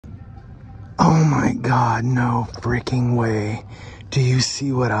Oh my God, no freaking way. Do you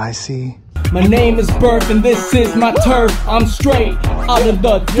see what I see? My name is Burf and this is my turf. I'm straight out of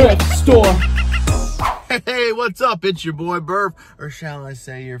the thrift store. Hey, what's up? It's your boy Burf, or shall I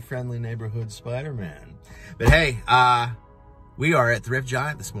say your friendly neighborhood Spider-Man. But hey, we are at Thrift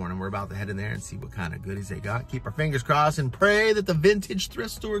Giant this morning. We're about to head in there and see what kind of goodies they got. Keep our fingers crossed and pray that the vintage thrift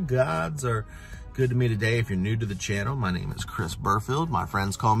store gods are good to me today. If you're new to the channel, my name is Chris Burfield. My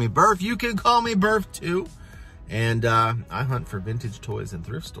friends call me Burf. You can call me Burf too. And I hunt for vintage toys in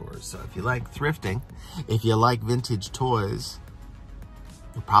thrift stores. So if you like thrifting, if you like vintage toys,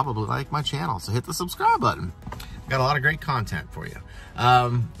 you'll probably like my channel. So hit the subscribe button. Got a lot of great content for you.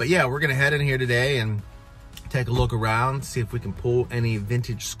 But yeah, we're gonna head in here today and take a look around, see if we can pull any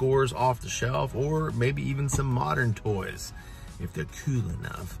vintage scores off the shelf, or maybe even some modern toys if they're cool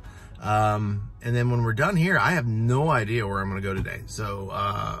enough. And then when we're done here, I have no idea where I'm gonna go today.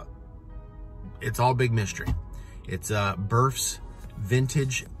 So it's all big mystery. It's Burf's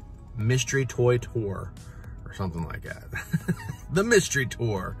Vintage Mystery Toy Tour or something like that. The mystery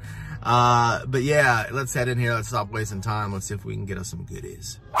tour. But yeah, let's head in here. Let's stop wasting time. Let's see if we can get us some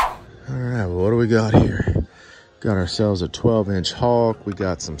goodies. All right, well, what do we got here? Got ourselves a 12-inch Hulk. We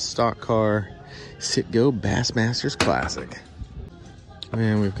got some stock car Sit-Go Bassmasters Classic.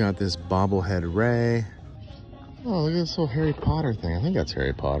 And we've got this bobblehead Ray. Oh, look at this little Harry Potter thing. I think that's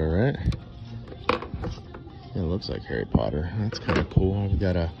Harry Potter, right? Yeah, it looks like Harry Potter. That's kind of cool. We've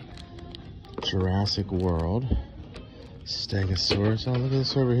got a Jurassic World Stegosaurus. Oh, look at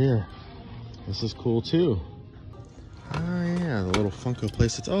this over here. This is cool too. Oh yeah, the little Funko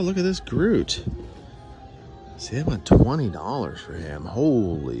playsets. Oh, look at this Groot. See, they went $20 for him.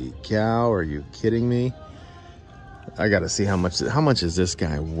 Holy cow, are you kidding me? I gotta see how much is this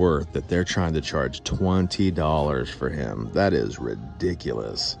guy worth that they're trying to charge $20 for him. That is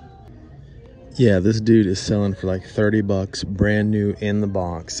ridiculous. Yeah, this dude is selling for like 30 bucks, brand new in the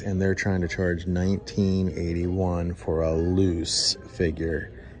box, and they're trying to charge $19.81 for a loose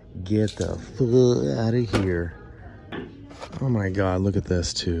figure. Get the fuck out of here. Oh my God, look at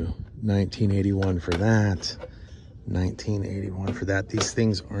this too. $19.81 for that. $19.81 for that. These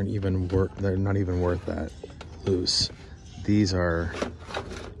things aren't even worth, they're not even worth that loose. These are,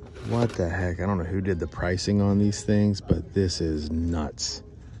 what the heck? I don't know who did the pricing on these things, but this is nuts.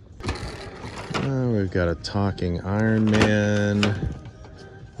 We've got a talking Iron Man.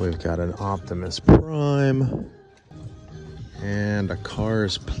 We've got an Optimus Prime. And a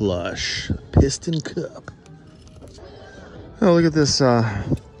Cars plush. Piston Cup. Oh, look at this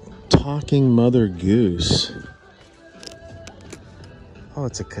talking Mother Goose. Oh,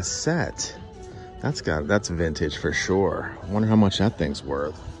 it's a cassette. That's vintage for sure. I wonder how much that thing's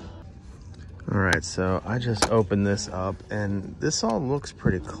worth. All right, so I just opened this up and this all looks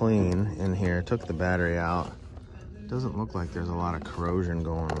pretty clean in here. Took the battery out. Doesn't look like there's a lot of corrosion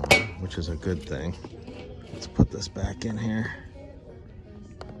going on, which is a good thing. Let's put this back in here.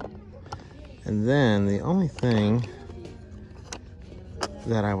 And then the only thing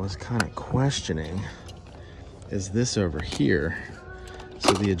that I was kind of questioning is this over here.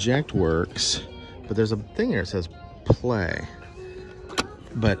 So the eject works, but there's a thing here that says play.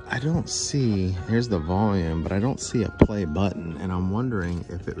 But I don't see, here's the volume, but I don't see a play button. And I'm wondering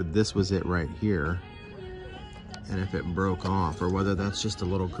if this was it right here and if it broke off, or whether that's just a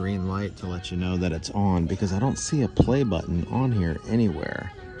little green light to let you know that it's on, because I don't see a play button on here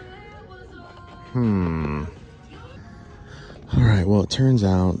anywhere. All right, well, it turns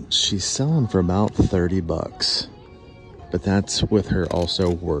out she's selling for about 30 bucks, but that's with her also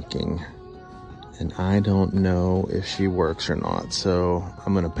working. And I don't know if she works or not. So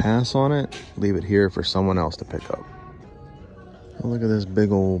I'm gonna pass on it, leave it here for someone else to pick up. Oh, look at this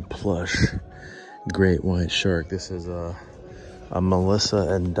big old plush great white shark. This is a Melissa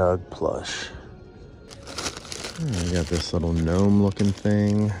and Doug plush. We got this little gnome looking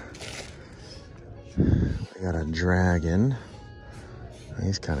thing. We got a dragon.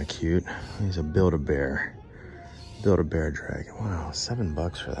 He's kind of cute. He's a Build-A-Bear. Build-A-Bear dragon. Wow,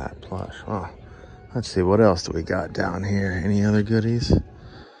 $7 for that plush. Wow. Let's see, what else do we got down here? Any other goodies?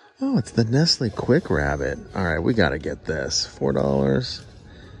 Oh, it's the Nestle Quick Rabbit. All right, we got to get this. $4.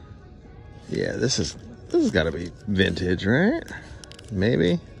 Yeah, this has got to be vintage, right?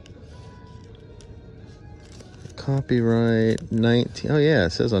 Maybe. Copyright 19. Oh yeah,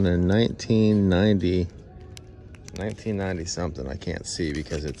 it says on there 1990. 1990 something. I can't see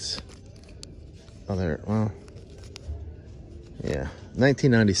because it's. Oh, there. Well. Yeah,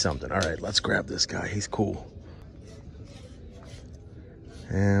 1990 something. All right, let's grab this guy. He's cool.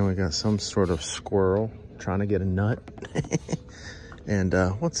 And we got some sort of squirrel trying to get a nut. And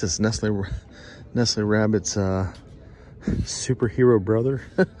what's this? Nestle Rabbit's superhero brother.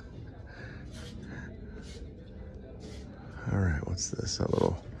 All right, what's this? A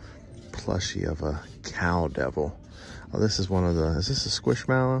little plushie of a cow devil. Oh, this is one of the, is this a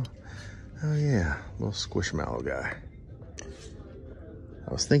Squishmallow? Oh yeah, little Squishmallow guy.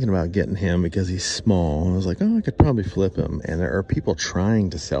 I was thinking about getting him because he's small. I was like, oh, I could probably flip him. And there are people trying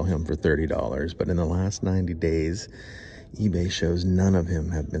to sell him for $30, but in the last 90 days, eBay shows none of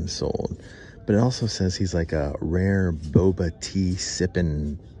him have been sold. But it also says he's like a rare boba tea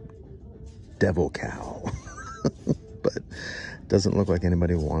sipping devil cow. But it doesn't look like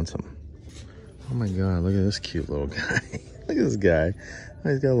anybody wants him. Oh my God, look at this cute little guy. Look at this guy. Oh,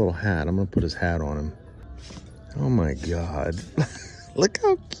 he's got a little hat. I'm gonna put his hat on him. Oh my God. Look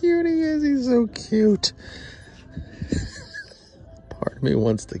how cute he is. He's so cute. Part of me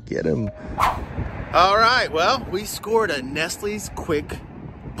wants to get him. All right, well, we scored a Nestle's Quick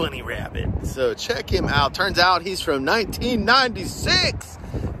Bunny Rabbit. So check him out. Turns out he's from 1996,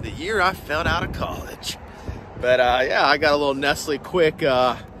 the year I fell out of college. But yeah, I got a little Nestle Quick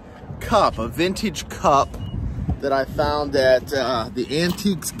cup, a vintage cup that I found at the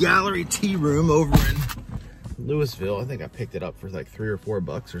Antiques Gallery Tea Room over in Louisville. I think I picked it up for like $3 or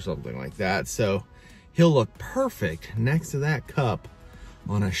 $4 or something like that. So he'll look perfect next to that cup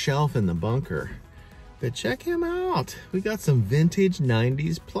on a shelf in the bunker. But check him out. We got some vintage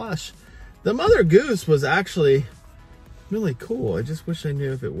 90s plush. The Mother Goose was actually really cool. I just wish I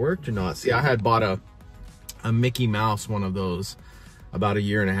knew if it worked or not. See, I had bought a Mickey Mouse one of those about 1.5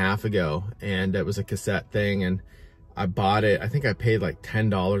 years ago, and it was a cassette thing, and I bought it. I think I paid like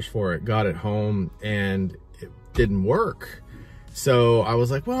 $10 for it, got it home, and it didn't work. So I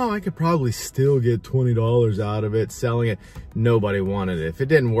was like, well, I could probably still get $20 out of it selling it. Nobody wanted it. If it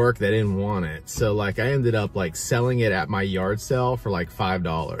didn't work, they didn't want it. So like I ended up like selling it at my yard sale for like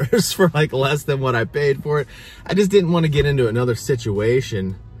 $5 for like less than what I paid for it. I just didn't want to get into another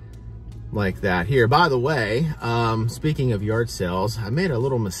situation like that. Here, by the way, speaking of yard sales, I made a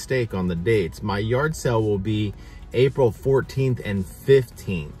little mistake on the dates. My yard sale will be April 14th and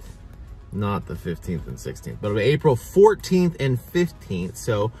 15th. Not the 15th and 16th, but it'll be April 14th and 15th.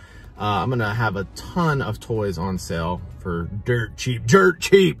 So I'm gonna have a ton of toys on sale for dirt cheap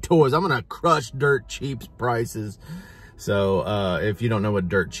toys. I'm gonna crush dirt cheap prices. So if you don't know what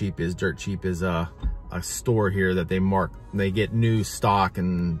dirt cheap is a store here that they get new stock,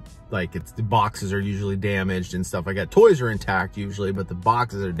 and like the boxes are usually damaged and stuff like that. Toys are intact usually, but the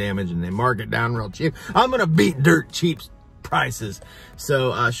boxes are damaged and they mark it down real cheap. I'm gonna beat dirt cheap prices.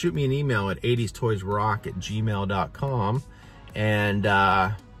 So shoot me an email at 80stoysrock@gmail.com, and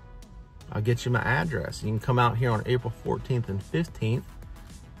I'll get you my address. You can come out here on April 14th and 15th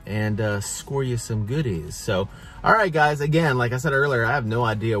and score you some goodies. So all right guys, again, like I said earlier, I have no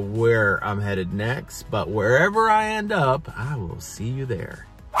idea where I'm headed next, but wherever I end up, I will see you there.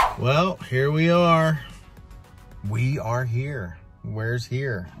 Well, here we are. We are here. Where's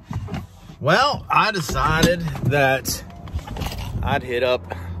here? Well, I decided that I'd hit up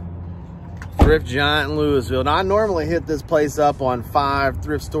Thrift Giant in Louisville. Now, I normally hit this place up on 5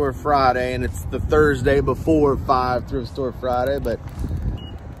 Thrift Store Friday, and it's the Thursday before 5 Thrift Store Friday, but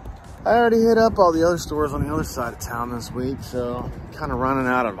I already hit up all the other stores on the other side of town this week, so I'm kind of running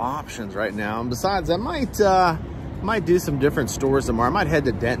out of options right now. And besides, I might do some different stores tomorrow. I might head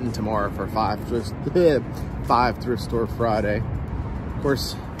to Denton tomorrow for 5 Thrift Store Friday. Of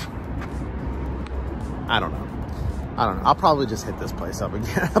course, I don't know. I'll probably just hit this place up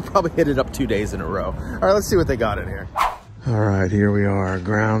again. I'll probably hit it up 2 days in a row. All right, let's see what they got in here. All right, here we are,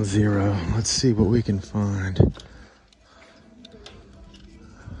 ground zero. Let's see what we can find.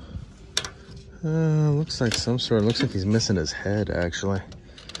 Looks like some sort. Looks like he's missing his head, actually.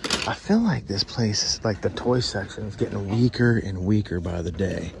 I feel like this place is like the toy section is getting weaker and weaker by the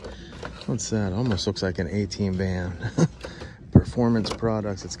day. What's that? Almost looks like an A-Team van. Performance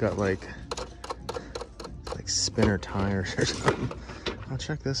products. It's got like spinner tires or something. Oh,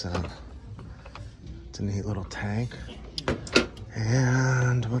 check this out. It's a neat little tank.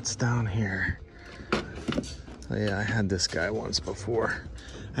 And what's down here? Oh yeah, I had this guy once before.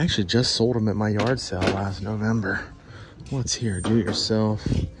 I actually just sold him at my yard sale last November. What's here? Do it yourself.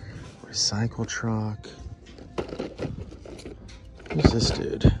 Recycle truck. Who's this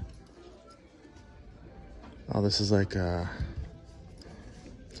dude? Oh, this is like a...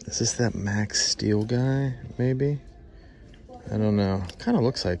 Is this that Max Steel guy, maybe? I don't know. Kind of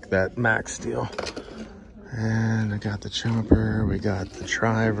looks like that Max Steel. And I got the chopper. We got the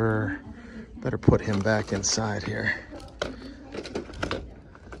driver. Better put him back inside here.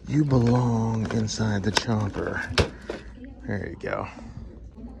 You belong inside the chopper. There you go.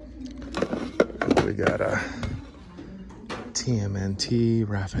 We got a TMNT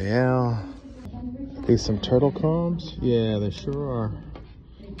Raphael. These some turtle combs? Yeah, they sure are.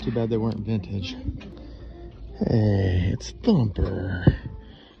 Too bad they weren't vintage. Hey, it's Thumper.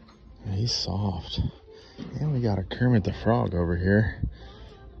 Yeah, he's soft. And we got a Kermit the Frog over here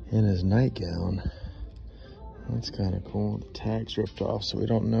in his nightgown. That's kind of cool. The tag's ripped off, so we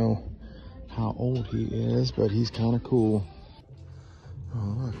don't know how old he is, but he's kind of cool.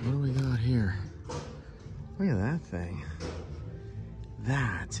 Oh, look, what do we got here? Look at that thing.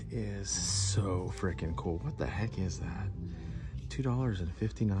 That is so freaking cool. What the heck is that?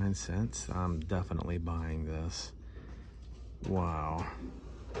 $2.59. I'm definitely buying this. Wow.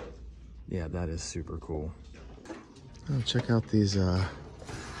 Yeah, that is super cool. Oh, check out these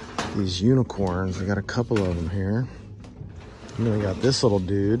unicorns. We got a couple of them here. And then we got this little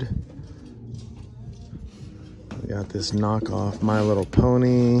dude. We got this knockoff My Little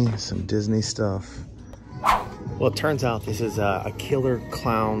Pony, some Disney stuff. Well, it turns out this is a Killer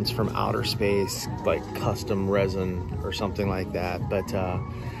Clowns from Outer Space, like custom resin or something like that. But I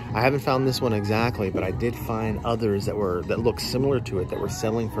haven't found this one exactly, but I did find others that look similar to it that were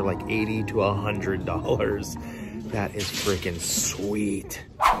selling for like $80 to $100. That is freaking sweet.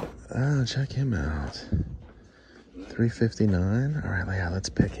 Oh, check him out. $3.59. All right, yeah, let's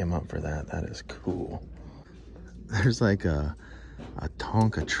pick him up for that. That is cool. There's like a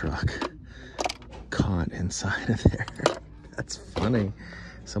Tonka truck caught inside of there. That's funny.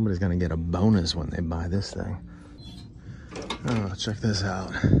 Somebody's gonna get a bonus when they buy this thing. Oh, check this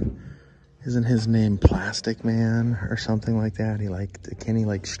out. Isn't his name Plastic Man or something like that? Can he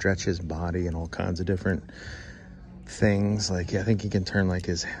like stretch his body and all kinds of different things? Like, I think he can turn like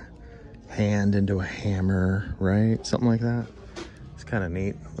his hand into a hammer, right? Something like that. It's kind of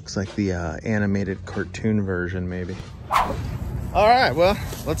neat. Looks like the animated cartoon version, maybe. All right, well,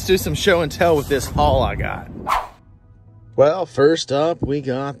 let's do some show and tell with this haul I got. Well, first up, we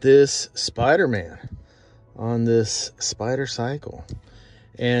got this Spider-Man on this spider cycle.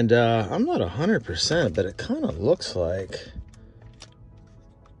 And I'm not 100%, but it kind of looks like...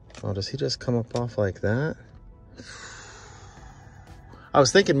 Oh, does he just come up off like that? I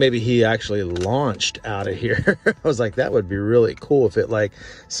was thinking maybe he actually launched out of here. I was like, that would be really cool if it like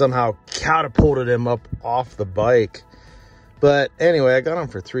somehow catapulted him up off the bike. But anyway, I got him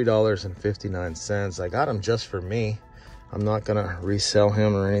for $3.59. I got him just for me. I'm not gonna resell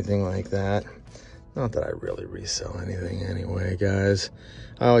him or anything like that. Not that I really resell anything anyway, guys.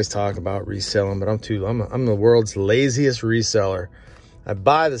 I always talk about reselling, but I'm the world's laziest reseller. I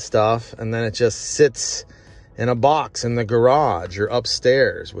buy the stuff and then it just sits in a box in the garage or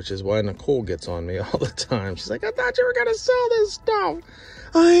upstairs, which is why Nicole gets on me all the time. She's like, I thought you were gonna sell this stuff.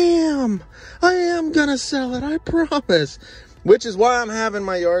 I am gonna sell it, I promise. Which is why I'm having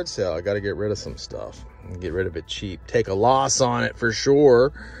my yard sale. I got to get rid of some stuff and get rid of it cheap. Take a loss on it for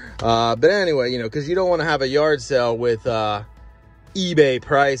sure. But anyway, you know, because you don't want to have a yard sale with eBay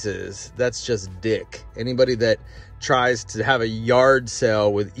prices. That's just dick. Anybody that tries to have a yard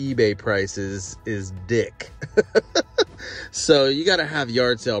sale with eBay prices is dick. So you got to have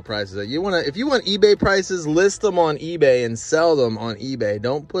yard sale prices. If you want eBay prices, list them on eBay and sell them on eBay.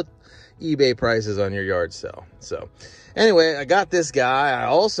 Don't put eBay prices on your yard sale. So anyway, I got this guy. I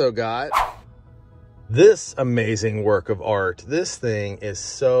also got this amazing work of art. This thing is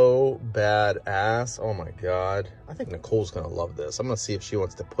so badass. Oh my God. I think Nicole's going to love this. I'm going to see if she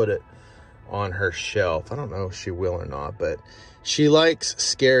wants to put it on her shelf. I don't know if she will or not, but she likes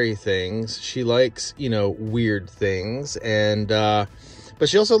scary things. She likes, you know, weird things. And, but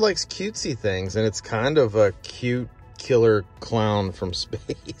she also likes cutesy things. And it's kind of a cute killer clown from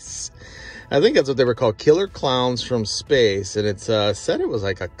space. I think that's what they were called, Killer Clowns from Space. And it's said it was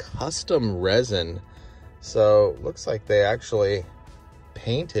like a custom resin. So looks like they actually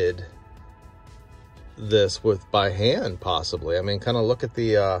painted this by hand, possibly. I mean, kind of look at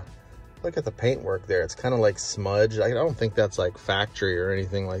the paintwork there. It's kind of like smudged. I don't think that's like factory or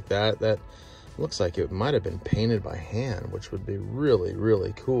anything like that. That looks like it might have been painted by hand, which would be really,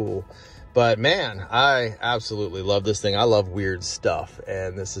 really cool. But man, I absolutely love this thing. I love weird stuff,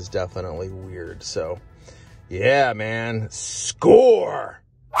 and this is definitely weird. So yeah, man, score.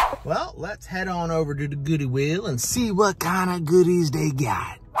 Well, let's head on over to the Goooooooo and see what kind of goodies they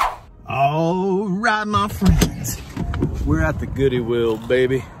got. All right, my friends, we're at the Goooooooo,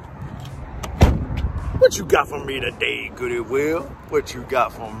 baby. What you got for me today, Goooooooo? What you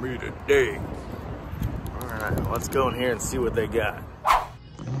got for me today? All right, let's go in here and see what they got.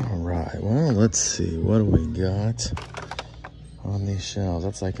 All right, well, let's see. What do we got on these shelves?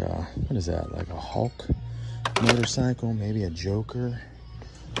 That's like a, what is that? Like a Hulk motorcycle, maybe a Joker.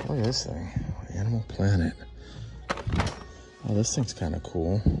 Look at this thing, Animal Planet. Oh, this thing's kind of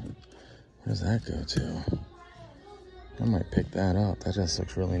cool. Where does that go to? I might pick that up. That just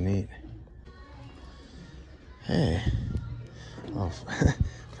looks really neat. Hey. Oh,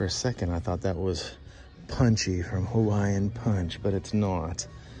 for a second I thought that was Punchy from Hawaiian Punch, but it's not.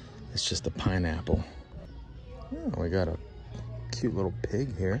 It's just a pineapple. Oh, we got a cute little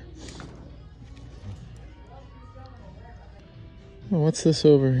pig here. Oh, what's this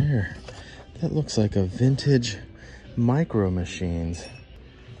over here? That looks like a vintage Micro Machines.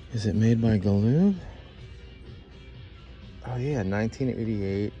 Is it made by Goooooooo? Oh yeah,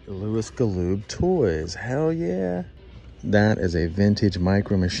 1988 Louis Goooooooo toys. Hell yeah. That is a vintage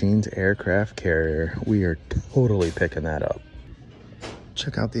Micro Machines aircraft carrier. We are totally picking that up.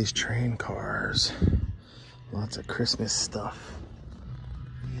 Check out these train cars. Lots of Christmas stuff.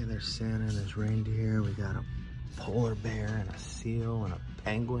 Yeah, there's Santa, there's reindeer. We got a polar bear and a seal and a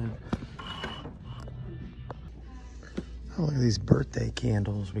penguin. Oh, look at these birthday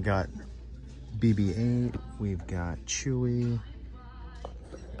candles. We got BB-8, we've got Chewie,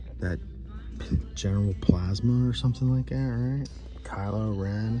 that General Plasma or something like that, right? Kylo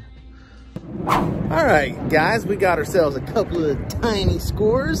Ren. All right, guys, we got ourselves a couple of tiny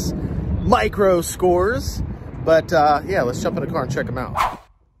scores, micro scores, but yeah, let's jump in the car and check them out.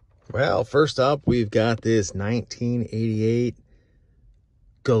 Well, first up, we've got this 1988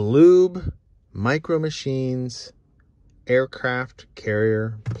 Goooooooo Micro Machines aircraft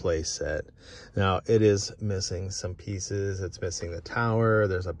carrier playset. Now, it is missing some pieces. It's missing the tower.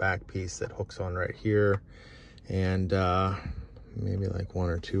 There's a back piece that hooks on right here, and maybe like one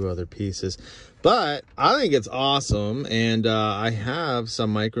or two other pieces. But I think it's awesome, and I have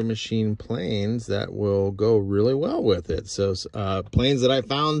some Micro Machine planes that will go really well with it. So planes that I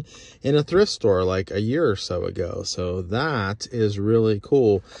found in a thrift store like a year or so ago. So that is really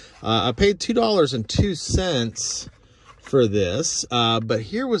cool. I paid $2.02 for this, but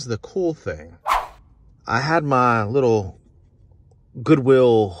here was the cool thing. I had my little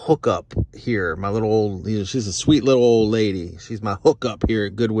Goodwill hookup here. My little old, she's a sweet little old lady. She's my hookup here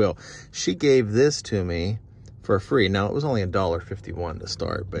at Goodwill. She gave this to me for free. Now, it was only $1.51 to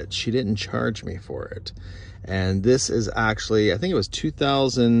start, but she didn't charge me for it. And this is actually, I think it was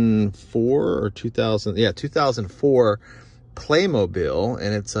 2004 or 2004 Playmobil,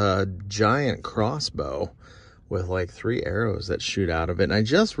 and it's a giant crossbow with like 3 arrows that shoot out of it. And I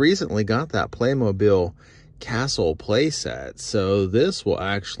just recently got that Playmobil Castle playset, so this will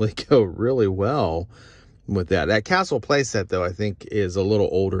actually go really well with that. That Castle playset, though, I think is a little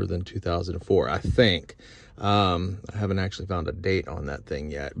older than 2004, I think. I haven't actually found a date on that thing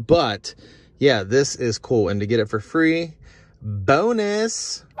yet. But, yeah, this is cool. And to get it for free,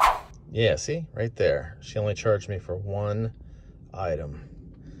 bonus. Yeah, see? Right there. She only charged me for one item.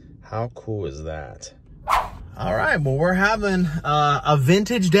 How cool is that? All right, well, we're having a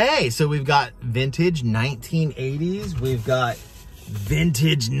vintage day. So we've got vintage 1980s. We've got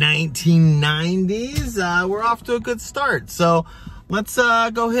vintage 1990s. We're off to a good start. So let's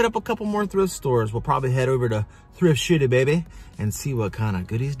go hit up a couple more thrift stores. We'll probably head over to Thrift Shitty, baby, and see what kind of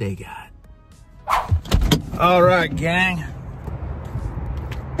goodies they got. All right, gang.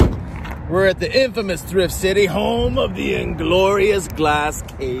 We're at the infamous Thrift City, home of the inglorious glass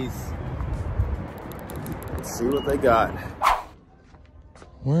case. Let's see what they got.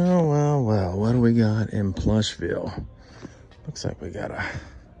 Well, well, well, what do we got in Plushville? Looks like we got a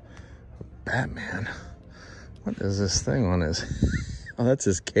Batman. What is this thing on his... Oh, that's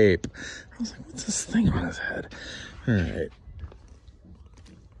his cape. I was like, what's this thing on his head? All right.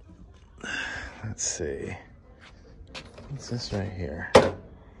 Let's see. What's this right here?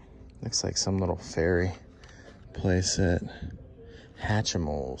 Looks like some little fairy playset.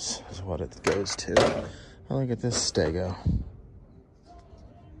 Hatchimals is what it goes to. Oh, look at this Stego.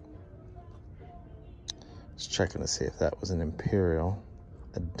 Just checking to see if that was an Imperial.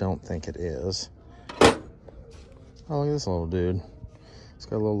 I don't think it is. Oh, look at this little dude. He's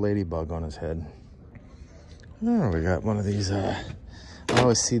got a little ladybug on his head. Oh, we got one of these, I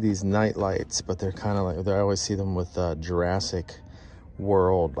always see these night lights, but they're kind of like, I always see them with Jurassic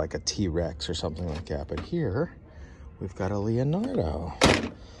World, like a T-Rex or something like that. But here, we've got a Leonardo.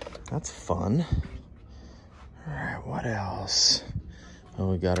 That's fun. All right, what else?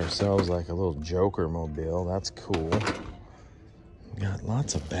 Oh, we got ourselves like a little Joker mobile. That's cool. We got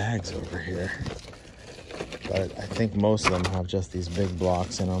lots of bags over here. But I think most of them have just these big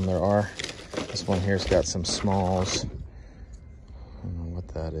blocks in them. This one here's got some smalls. I don't know what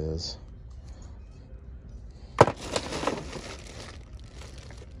that is.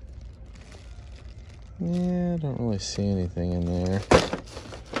 Yeah, I don't really see anything in there.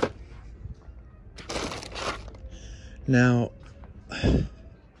 Now,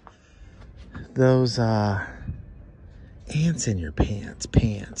 those ants in your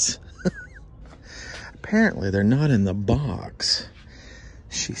pants. Apparently they're not in the box.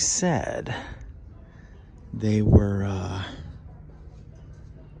 She said they were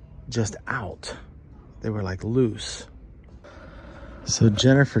just out. They were like loose. So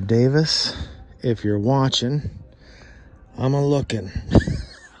Jennifer Davis, if you're watching, I'm a-looking.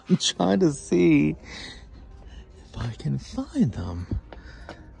 I'm trying to see if I can find them.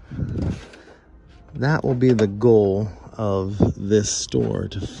 That will be the goal of this store,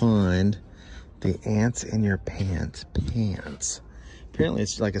 to find the ants in your pants. Apparently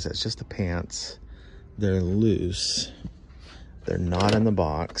it's, like I said, it's just the pants. They're loose. They're not in the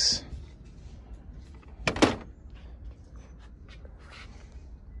box.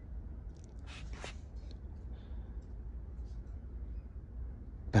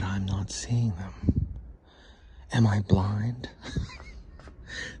 But I'm not seeing them. Am I blind?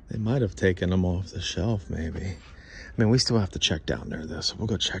 They might have taken them off the shelf, maybe. I mean, we still have to check down there, though, so we'll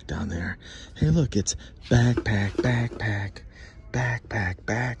go check down there. Hey, look, it's backpack, backpack, backpack,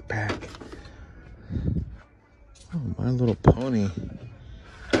 backpack. Oh, My Little Pony.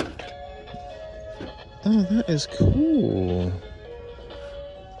 Oh, that is cool.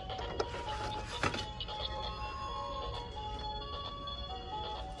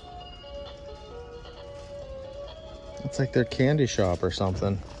 It's like their candy shop or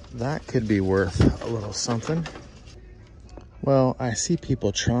something. That could be worth a little something. Well, I see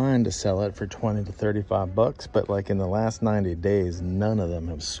people trying to sell it for 20 to 35 bucks, but like in the last 90 days, none of them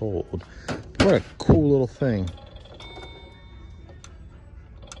have sold. What a cool little thing.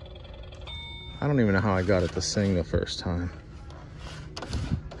 I don't even know how I got it to sing the first time.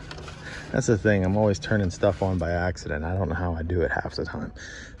 That's the thing, I'm always turning stuff on by accident. I don't know how I do it half the time.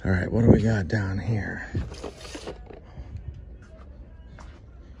 All right, what do we got down here?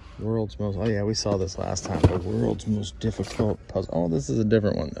 World's most, oh yeah, we saw this last time. The world's most difficult puzzle. Oh, this is a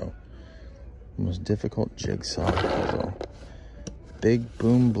different one though. Most difficult jigsaw puzzle. Big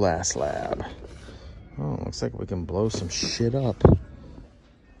Boom Blast Lab. Oh, looks like we can blow some shit up.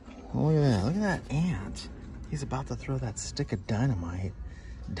 Oh, look at that. Look at that ant. He's about to throw that stick of dynamite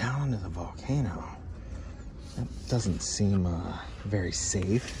down into the volcano. That doesn't seem very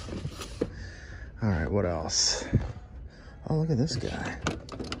safe. All right, what else? Oh, look at this guy.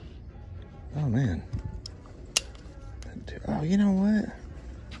 Oh, man. Oh, you know what?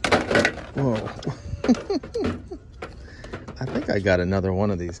 Whoa. I think I got another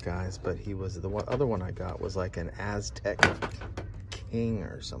one of these guys, but he was the other one I got was like an Aztec king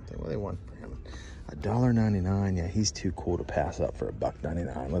or something. What do they want for him? $1.99. Yeah, he's too cool to pass up for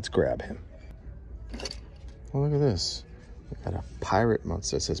 $1.99. Let's grab him. Oh, look at this. We got a pirate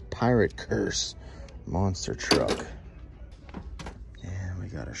monster. It says Pirate Curse monster truck. And we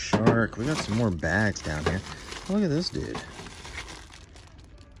got a shark. We got some more bags down here. Oh, look at this dude.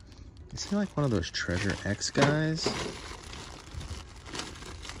 Is he like one of those Treasure X guys?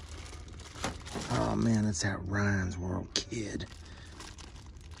 Oh man, that's that Ryan's World kid.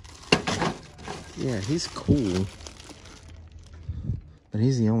 Yeah, he's cool. But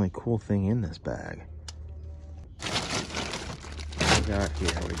he's the only cool thing in this bag. What we got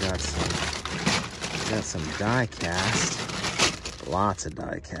here? We got some die cast. Lots of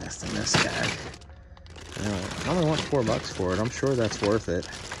die cast in this bag. I only want $4 for it. I'm sure that's worth it.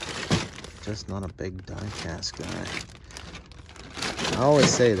 Just not a big die cast guy. I always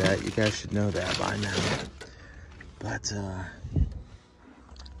say that. You guys should know that by now. But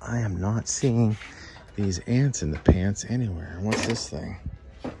I am not seeing these ants in the pants anywhere. What's this thing?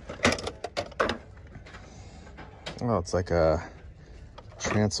 Oh, it's like a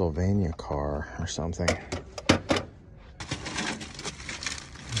Transylvania car or something.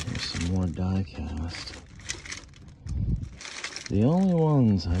 Here's some more die cast. The only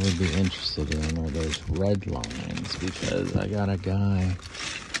ones I would be interested in are those red lines, because I got a guy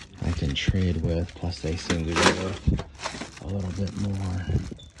I can trade with, plus they seem to be worth a little bit more.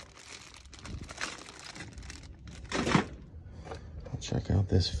 Check out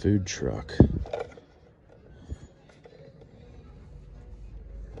this food truck.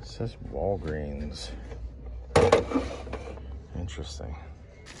 It says Walgreens. Interesting.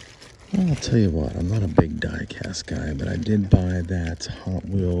 Well, I'll tell you what, I'm not a big die cast guy, but I did buy that Hot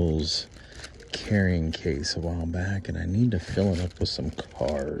Wheels carrying case a while back, and I need to fill it up with some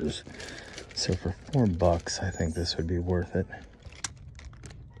cars. So for $4, I think this would be worth it.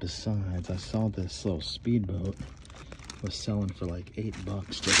 Besides, I saw this little speedboat was selling for like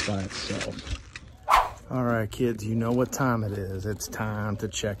 $8 just by itself. All right, kids, you know what time it is. It's time to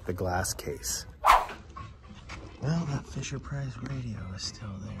check the glass case. Well, that Fisher-Price radio is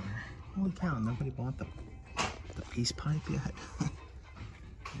still there. Holy cow, nobody bought the peace pipe yet.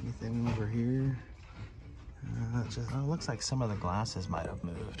 Anything over here? It looks like some of the glasses might have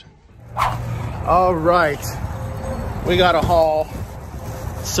moved. All right, we got a haul.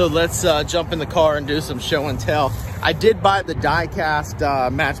 So let's jump in the car and do some show and tell. I did buy the die-cast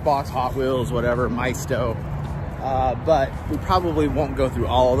Matchbox, Hot Wheels, whatever, Maisto. But we probably won't go through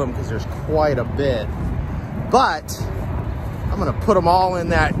all of them because there's quite a bit. But I'm gonna put them all in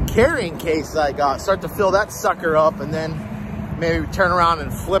that carrying case I got, start to fill that sucker up, and then maybe turn around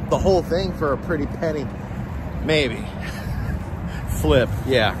and flip the whole thing for a pretty penny. Maybe. Flip,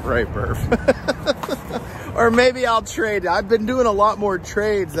 yeah, right, Burf. Or maybe I'll trade. I've been doing a lot more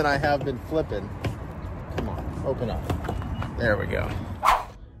trades than I have been flipping. Come on, open up. There we go.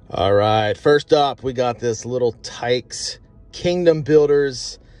 All right, first up, we got this little Tykes Kingdom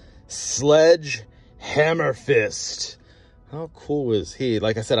Builders Sledge Hammer Fist. How cool is he?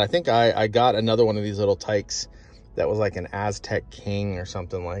 Like I said, I think I got another one of these little Tykes that was like an Aztec King or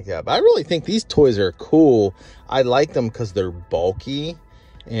something like that. But I really think these toys are cool. I like them because they're bulky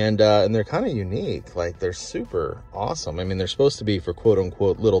and they're kind of unique. Like, they're super awesome. I mean, they're supposed to be for quote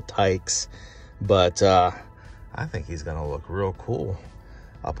unquote little Tykes, but I think he's gonna look real cool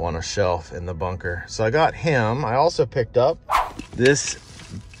up on a shelf in the bunker. So I got him. I also picked up this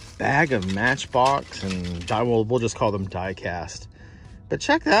bag of Matchbox and we'll just call them die cast. But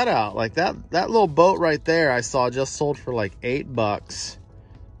check that out. Like that little boat right there, I saw just sold for like $8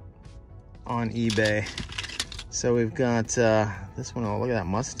 on eBay. So we've got this one. Oh, look at that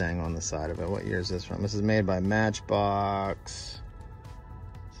Mustang on the side of it. What year is this from? This is made by Matchbox.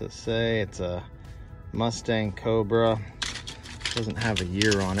 Does it say? It's a Mustang Cobra. Doesn't have a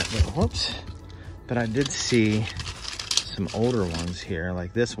year on it, but whoops. But I did see some older ones here.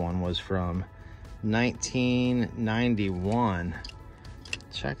 Like this one was from 1991.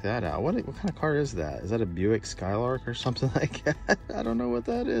 Check that out. What kind of car is that? Is that a Buick Skylark or something like that? I don't know what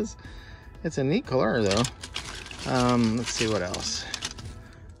that is. It's a neat color though. Let's see what else.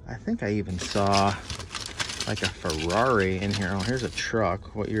 I think I even saw like a Ferrari in here. Oh, here's a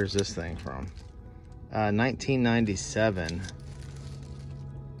truck. What year is this thing from? 1997.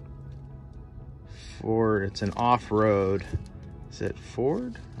 Ford. It's an off-road. Is it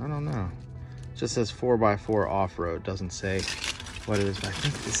Ford? I don't know. It just says 4x4 off-road. Doesn't say what it is, but I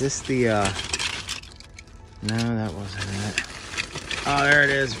think, is this the no, that wasn't it. Oh, there it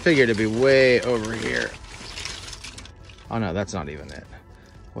is. Figured it'd be way over here. Oh no, that's not even it.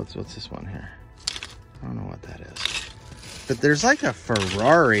 What's this one here? I don't know what that is. But there's like a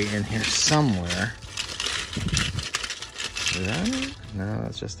Ferrari in here somewhere. Is that it? No,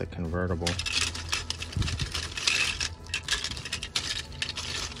 that's just a convertible.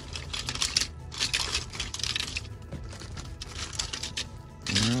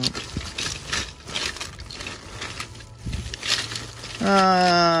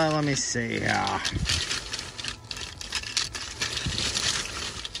 Let me see. Look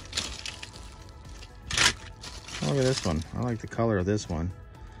at this one. I like the color of this one.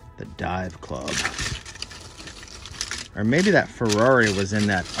 The Dive Club. Or maybe that Ferrari was in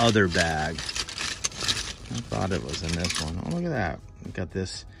that other bag. I thought it was in this one. Oh, look at that. We got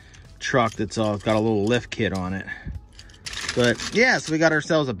this truck that's all got a little lift kit on it. But yeah, so we got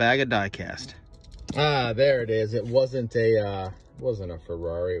ourselves a bag of die cast. Ah, there it is. It wasn't a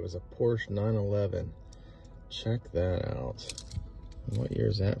Ferrari. It was a Porsche 911. Check that out. What year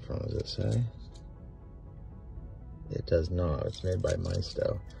is that from? Does it say? It does not. It's made by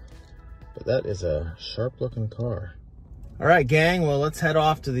Maisto. But that is a sharp-looking car. All right, gang. Well, let's head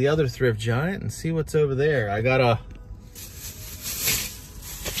off to the other thrift giant and see what's over there. I got a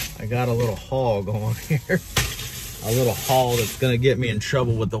little haul going here. A little haul that's gonna get me in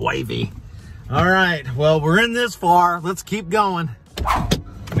trouble with the wifey. All right, well, we're in this far. Let's keep going.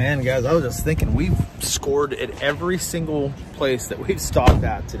 Man, guys, I was just thinking, we've scored at every single place that we've stopped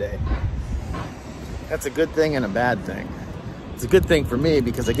at today. That's a good thing and a bad thing. It's a good thing for me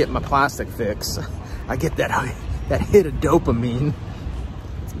because I get my plastic fix. I get that hit of dopamine.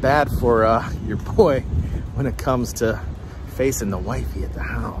 It's bad for your boy when it comes to facing the wifey at the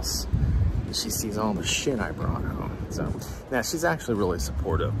house. She sees all the shit I brought home. So yeah, she's actually really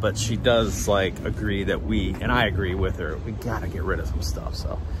supportive, but she does like agree that and I agree with her, we gotta get rid of some stuff.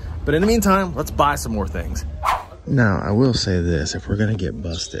 So, but in the meantime, let's buy some more things. Now, I will say this, if we're gonna get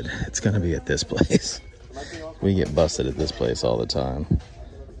busted, it's gonna be at this place. We get busted at this place all the time.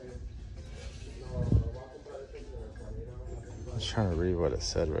 I was trying to read what it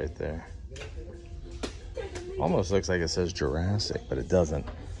said right there. Almost looks like it says Jurassic, but it doesn't.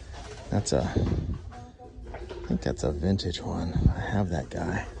 That's a, I think that's a vintage one. I have that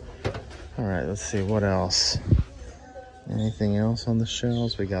guy. All right, let's see what else. Anything else on the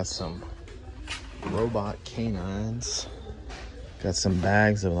shelves? We got some robot canines. Got some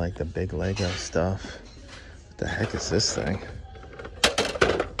bags of like the big Lego stuff. What the heck is this thing?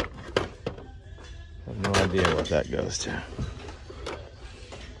 I have no idea what that goes to.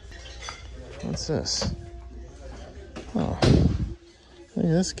 What's this? Oh, look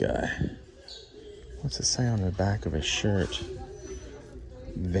at this guy. What's it say on the back of his shirt?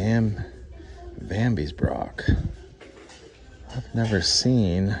 Bambi's Brock. I've never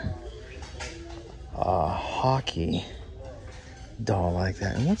seen a hockey doll like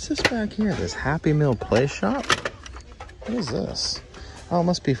that. And what's this back here? This Happy Meal Play Shop? What is this? Oh, it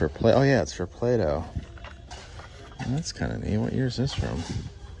must be for Play. Oh yeah, it's for Play-Doh. That's kind of neat. What year is this from?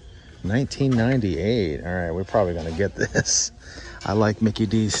 1998. All right, we're probably gonna get this. I like Mickey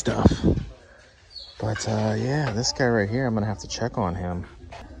D's stuff. But yeah, this guy right here, I'm gonna have to check on him.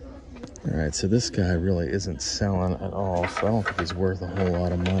 All right, so this guy really isn't selling at all, so I don't think he's worth a whole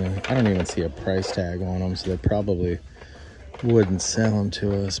lot of money. I don't even see a price tag on him, so they probably wouldn't sell him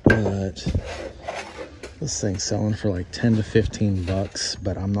to us, but this thing's selling for like 10 to 15 bucks,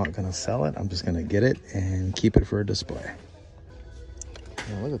 but I'm not gonna sell it. I'm just gonna get it and keep it for a display.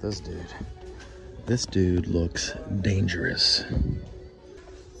 Now look at this dude. This dude looks dangerous.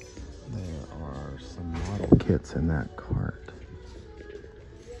 There are some model kits in that cart.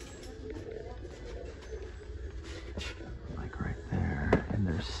 Like right there, and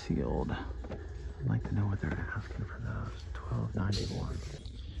they're sealed. I'd like to know what they're asking for those. $12.91.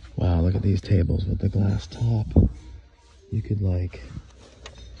 Wow, look at these tables with the glass top. You could like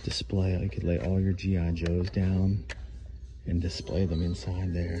display, you could lay all your G.I. Joes down and display them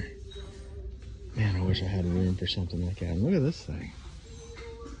inside there. Man, I wish I had room for something like that. And look at this thing.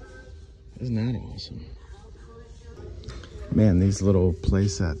 Isn't that awesome? Man, these little play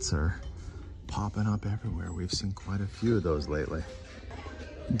sets are popping up everywhere. We've seen quite a few of those lately.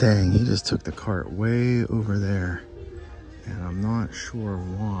 Dang, he just took the cart way over there. And I'm not sure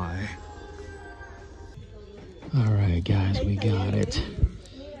why. All right, guys, we got it.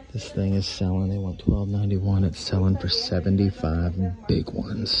 This thing is selling. They want $12.91. It's selling for 75 big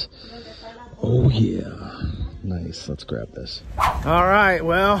ones. Oh yeah, nice. Let's grab this. All right,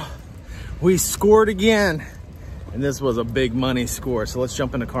 well, we scored again, and this was a big money score. So let's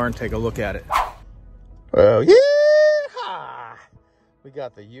jump in the car and take a look at it. Well, yeah, we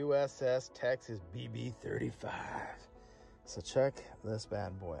got the USS Texas BB-35. So check this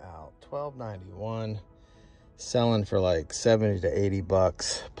bad boy out. $12.91, selling for like 70 to 80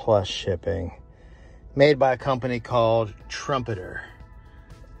 bucks plus shipping. Made by a company called Trumpeter.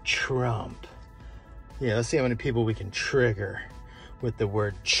 Trump. Yeah, let's see how many people we can trigger with the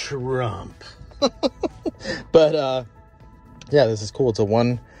word Trump. But yeah, this is cool. It's a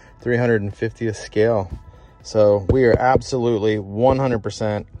 1/350th scale. So we are absolutely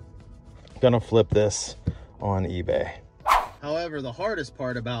 100% gonna flip this on eBay. However, the hardest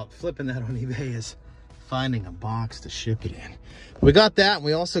part about flipping that on eBay is finding a box to ship it in. We got that, and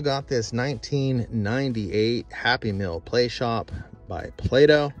we also got this 1998 Happy Meal Play Shop by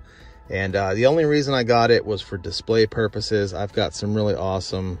Play-Doh. And the only reason I got it was for display purposes. I've got some really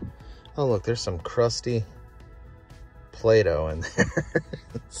awesome, oh look, there's some crusty Play-Doh in there.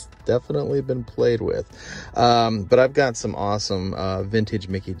 It's definitely been played with. But I've got some awesome vintage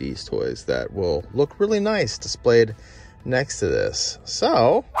Mickey D's toys that will look really nice displayed next to this.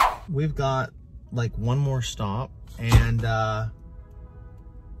 So we've got like one more stop, and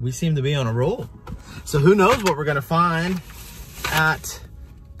we seem to be on a roll. So who knows what we're gonna find at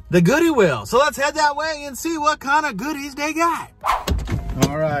the Goooooooo. So let's head that way and see what kind of goodies they got.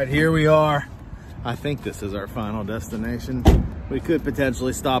 All right, here we are. I think this is our final destination. We could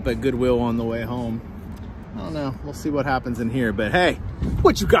potentially stop at Goodwill on the way home. I don't know, we'll see what happens in here. But hey,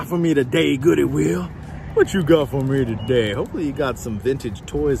 what you got for me today, Goooooooo? What you got for me today? Hopefully you got some vintage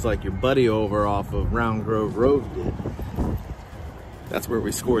toys like your buddy over off of Round Grove Road did. That's where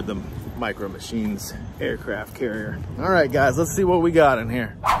we scored the Micro Machines aircraft carrier. All right, guys, let's see what we got in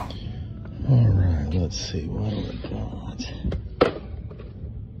here. All right, let's see what do we got.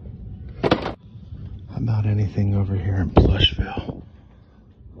 How about anything over here in Plushville?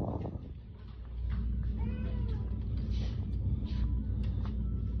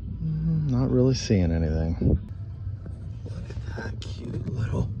 Not really seeing anything. Look at that cute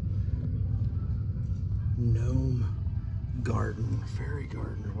little gnome garden, fairy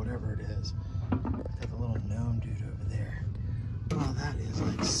garden, or whatever it is. Got the little gnome dude over there. Oh, that is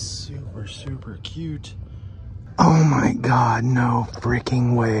like super, super cute. Oh my God, no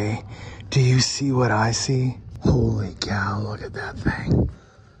freaking way. Do you see what I see? Holy cow, look at that thing.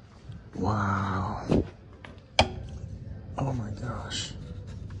 Wow. Oh my gosh.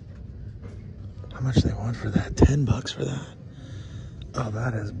 How much they want for that? 10 bucks for that? Oh,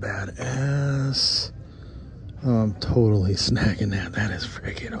 that is badass. Oh, I'm totally snagging that. That is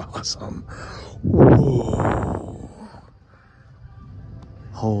freaking awesome. Whoa.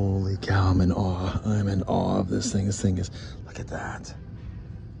 Holy cow, I'm in awe. I'm in awe of this thing. This thing is, look at that.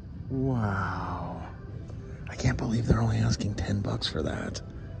 Wow. I can't believe they're only asking 10 bucks for that.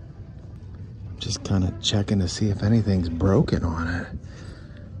 I'm just kind of checking to see if anything's broken on it.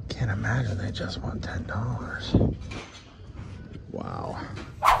 Can't imagine they just want $10. Wow.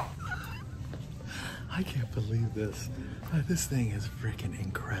 I can't believe this. This thing is freaking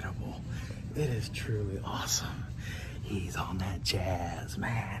incredible. It is truly awesome. He's on that jazz,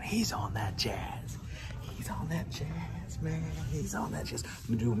 man. He's on that jazz. He's on that jazz, man. He's on that jazz.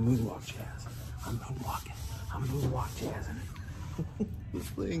 I'm gonna do a moonwalk jazz. I'm moonwalking. I'm moonwalk jazzing. This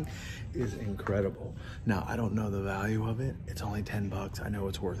thing is incredible. Now, I don't know the value of it. It's only 10 bucks. I know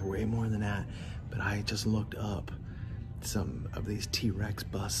it's worth way more than that, but I just looked up some of these T-Rex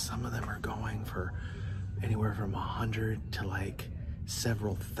busts. Some of them are going for anywhere from $100 to like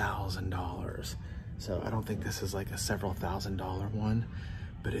several $1,000s. So I don't think this is like a several $1,000 one,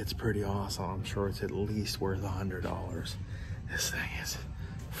 but it's pretty awesome. I'm sure it's at least worth $100. This thing is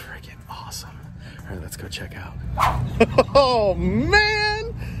freaking awesome. All right, let's go check out. Oh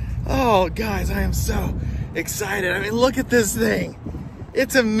man! Oh guys, I am so excited. I mean, look at this thing.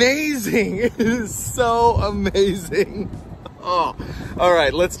 It's amazing. It is so amazing. Oh, all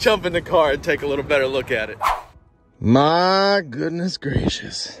right, let's jump in the car and take a little better look at it. My goodness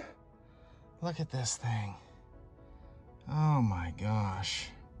gracious. Look at this thing. Oh my gosh.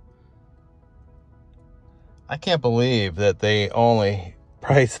 I can't believe that they only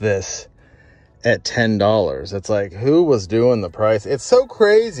priced this at $10. It's like, who was doing the price? It's so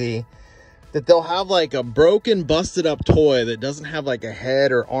crazy that they'll have like a broken, busted up toy that doesn't have like a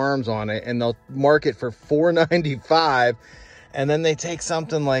head or arms on it, and they'll mark it for $4.95, and then they take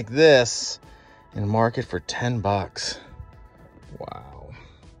something like this and mark it for 10 bucks. Wow.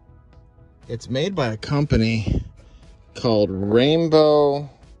 It's made by a company called Rainbow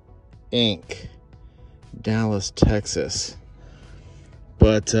Inc., Dallas, Texas.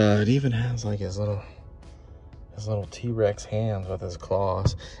 But it even has like his little T-Rex hands with his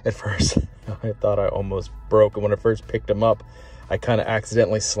claws. At first, I thought I almost broke him. When I first picked him up, I kind of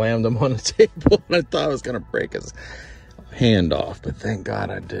accidentally slammed him on the table, and I thought I was gonna break his hand off, but thank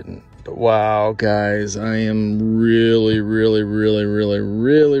God I didn't. But wow, guys, I am really, really, really, really,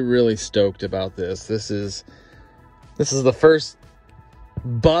 really, really stoked about this. This is the first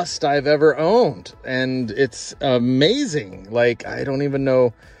bust I've ever owned, and it's amazing. Like, I don't even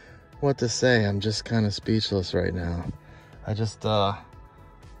know what to say. I'm just kind of speechless right now. I just I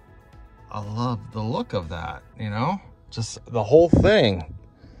love the look of that, you know, just the whole thing.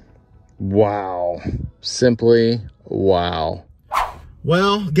 Wow. Simply wow.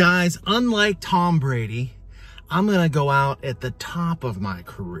 Well, guys, unlike Tom Brady, I'm gonna go out at the top of my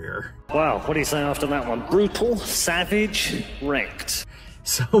career. Wow, what do you say after that one? Brutal, savage, wrecked.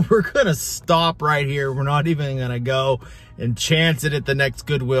 So we're gonna stop right here. We're not even gonna go and chance it at the next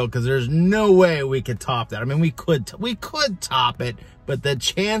Goodwill, because there's no way we could top that. I mean, we could top it, but the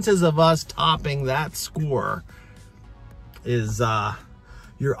chances of us topping that score is,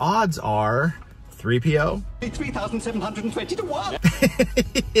 your odds are 3PO. 3,720 to 1.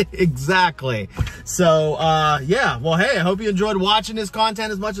 Exactly. So, yeah. Well, hey, I hope you enjoyed watching this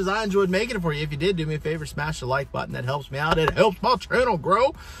content as much as I enjoyed making it for you. If you did, do me a favor, smash the like button. That helps me out. It helps my channel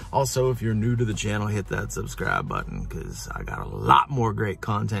grow. Also, if you're new to the channel, hit that subscribe button, because I got a lot more great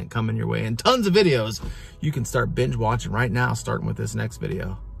content coming your way and tons of videos you can start binge watching right now, starting with this next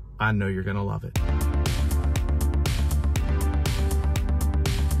video. I know you're going to love it.